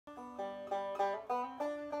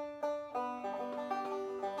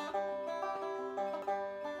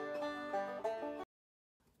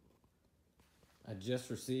just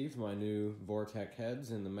received my new Vortec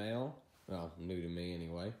heads in the mail. Well, new to me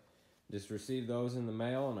anyway. Just received those in the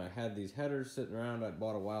mail, and I had these headers sitting around I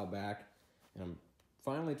bought a while back, and I'm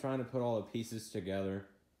finally trying to put all the pieces together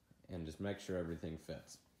and just make sure everything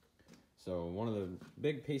fits. So one of the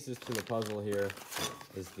big pieces to the puzzle here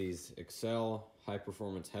is these Excel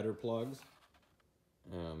high-performance header plugs.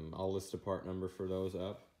 I'll list a part number for those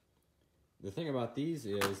up. The thing about these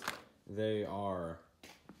is they are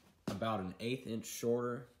about an 1/8 inch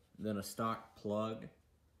shorter than a stock plug.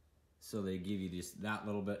 So they give you just that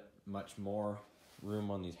little bit much more room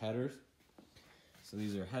on these headers. So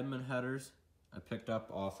these are Hedman headers I picked up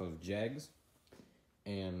off of Jegs.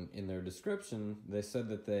 And in their description, they said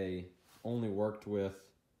that they only worked with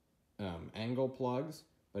angle plugs.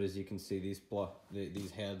 But as you can see,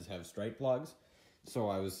 these heads have straight plugs. So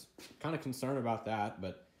I was kind of concerned about that,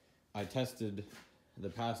 but I tested the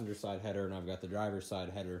passenger side header, and I've got the driver's side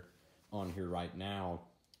header on here right now,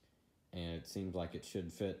 and it seems like it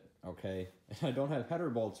should fit okay. I don't have header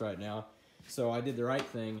bolts right now, so I did the right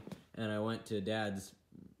thing, and I went to Dad's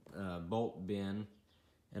bolt bin,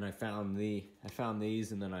 and I found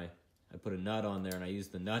these, and then I put a nut on there, and I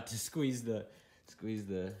used the nut to squeeze the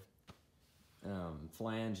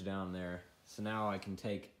flange down there. So now I can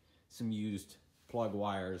take some used plug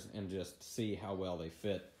wires and just see how well they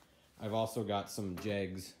fit. I've also got some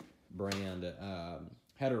Jegs brand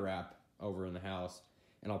header wrap over in the house,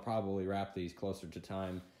 and I'll probably wrap these closer to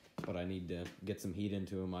time, but I need to get some heat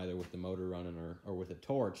into them either with the motor running or with a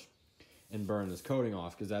torch and burn this coating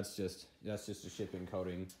off, because that's just a shipping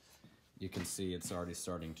coating. You can see it's already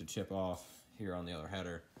starting to chip off here on the other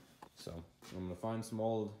header. So I'm gonna find some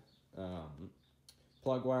old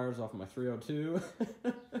plug wires off my 302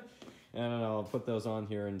 and I'll put those on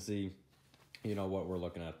here and see, what we're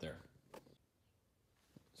looking at there.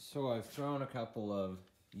 So I've thrown a couple of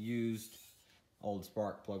used old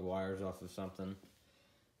spark plug wires off of something.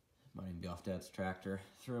 Might even be off Dad's tractor.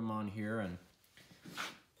 Threw them on here, and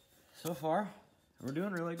so far, we're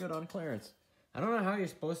doing really good on clearance. I don't know how you're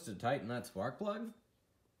supposed to tighten that spark plug.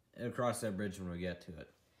 It'll cross that bridge when we get to it.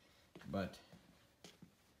 But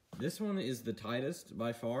this one is the tightest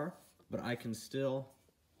by far, but I can still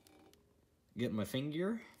get my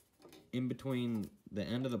finger in between the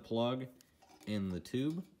end of the plug and the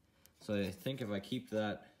tube. So I think if I keep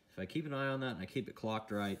an eye on that and I keep it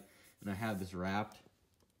clocked right and I have this wrapped,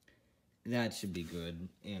 that should be good.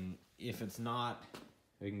 And if it's not,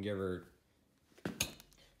 we can give her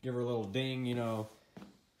a little ding,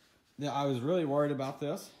 I was really worried about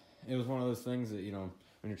this. It was one of those things that, when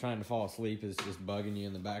you're trying to fall asleep, is just bugging you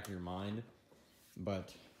in the back of your mind.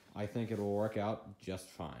 But I think it'll work out just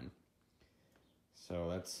fine. So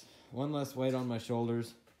that's one less weight on my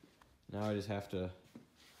shoulders. Now I just have to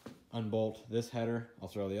unbolt this header. I'll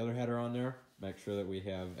throw the other header on there, make sure that we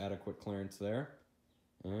have adequate clearance there.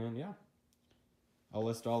 And yeah, I'll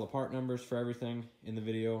list all the part numbers for everything in the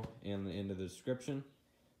video and into the description.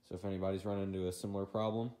 So if anybody's run into a similar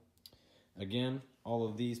problem. Again, all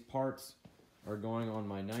of these parts are going on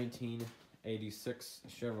my 1986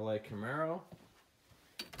 Chevrolet Camaro,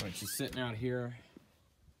 which is sitting out here.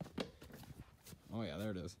 Oh yeah,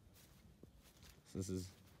 there it is. So this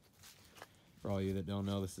is, for all you that don't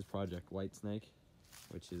know, this is Project Whitesnake,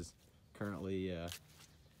 which is currently,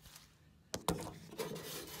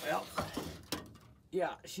 well, yeah,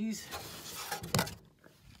 she's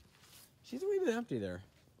a wee bit empty there.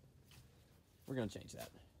 We're gonna change that.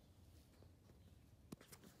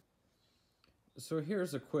 So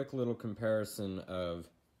here's a quick little comparison of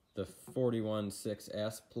the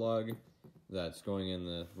 41.6S plug that's going in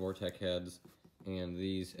the Vortec heads and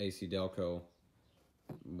these AC Delco,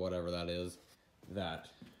 whatever that is, that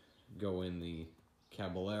go in the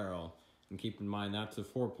Caballero. And keep in mind that's a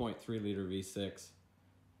 4.3 liter V6,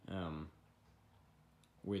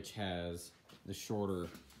 which has the shorter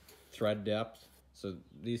thread depth. So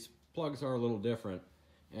these plugs are a little different,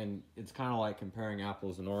 and it's kind of like comparing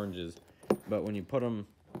apples and oranges. But when you put them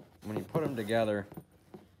together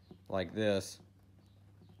like this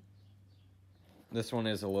one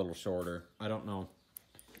is a little shorter. I don't know.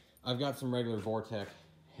 I've got some regular Vortec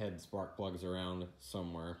head spark plugs around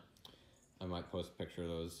somewhere. I might post a picture of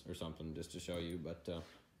those or something just to show you. But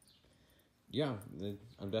yeah,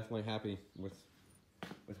 I'm definitely happy with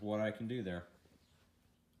what I can do there.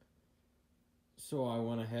 So I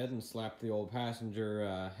went ahead and slapped the old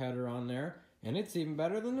passenger header on there, and it's even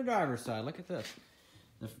better than the driver's side. Look at this.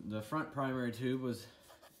 The front primary tube was,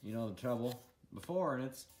 the trouble before, and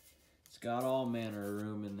it's got all manner of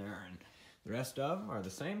room in there, and the rest of them are the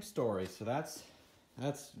same story. So that's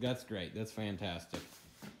great. That's fantastic.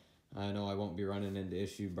 I know I won't be running into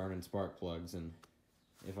issue burning spark plugs, and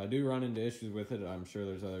if I do run into issues with it, I'm sure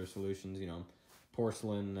there's other solutions, you know,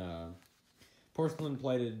 porcelain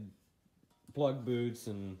plated plug boots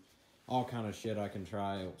and all kind of shit I can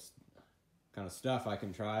try, kind of stuff I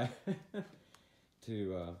can try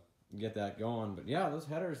to get that going. But yeah, those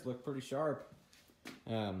headers look pretty sharp.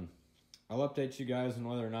 I'll update you guys on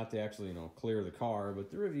whether or not they actually, you know, clear the car, but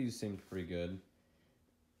the reviews seemed pretty good.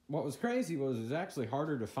 What was crazy was it was actually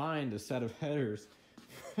harder to find a set of headers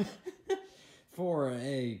for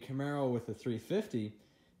a Camaro with a 350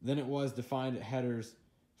 than it was to find headers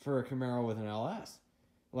for a Camaro with an LS.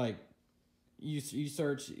 Like, you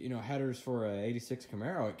search, you know, headers for a 86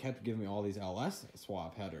 Camaro, it kept giving me all these LS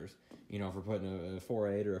swap headers, you know, for putting a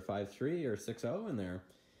 4.8 or a 5.3 or a 6.0 in there.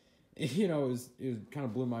 You know, it kind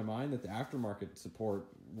of blew my mind that the aftermarket support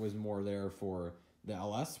was more there for the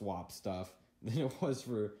LS swap stuff than it was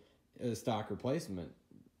for a stock replacement.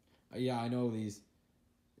 Yeah, I know these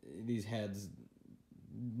heads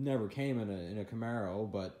never came in a Camaro,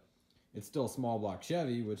 but it's still a small block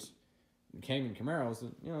Chevy, which came in Camaros.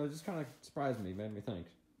 You know, it just kind of surprised me, made me think.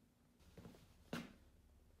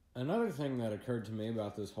 Another thing that occurred to me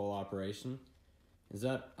about this whole operation is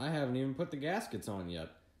that I haven't even put the gaskets on yet.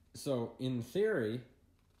 So in theory,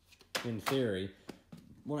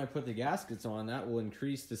 when I put the gaskets on, that will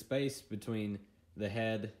increase the space between the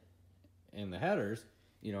head and the headers,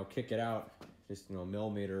 you know, kick it out just, you know, a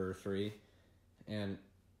millimeter or 3, and,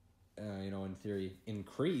 you know, in theory,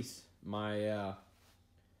 increase my,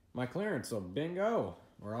 my clearance. So bingo,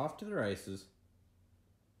 we're off to the races.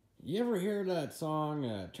 You ever hear that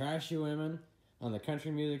song, Trashy Women, on the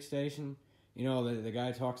country music station? You know, the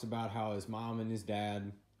guy talks about how his mom and his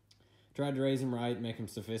dad tried to raise him right, make him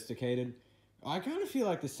sophisticated. I kind of feel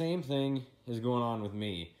like the same thing is going on with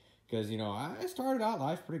me. Because, you know, I started out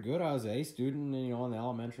life pretty good. I was an A student, you know, in the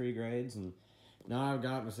elementary grades. And now I've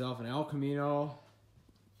got myself an El Camino,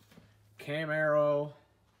 Camaro,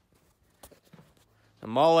 a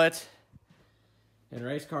mullet, and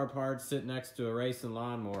race car parts sitting next to a racing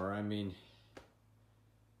lawnmower. I mean,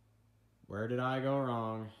 where did I go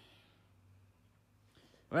wrong?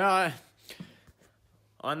 Well,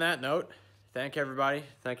 on that note, thank everybody.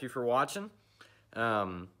 Thank you for watching.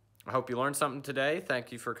 I hope you learned something today.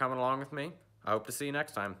 Thank you for coming along with me. I hope to see you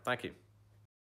next time. Thank you.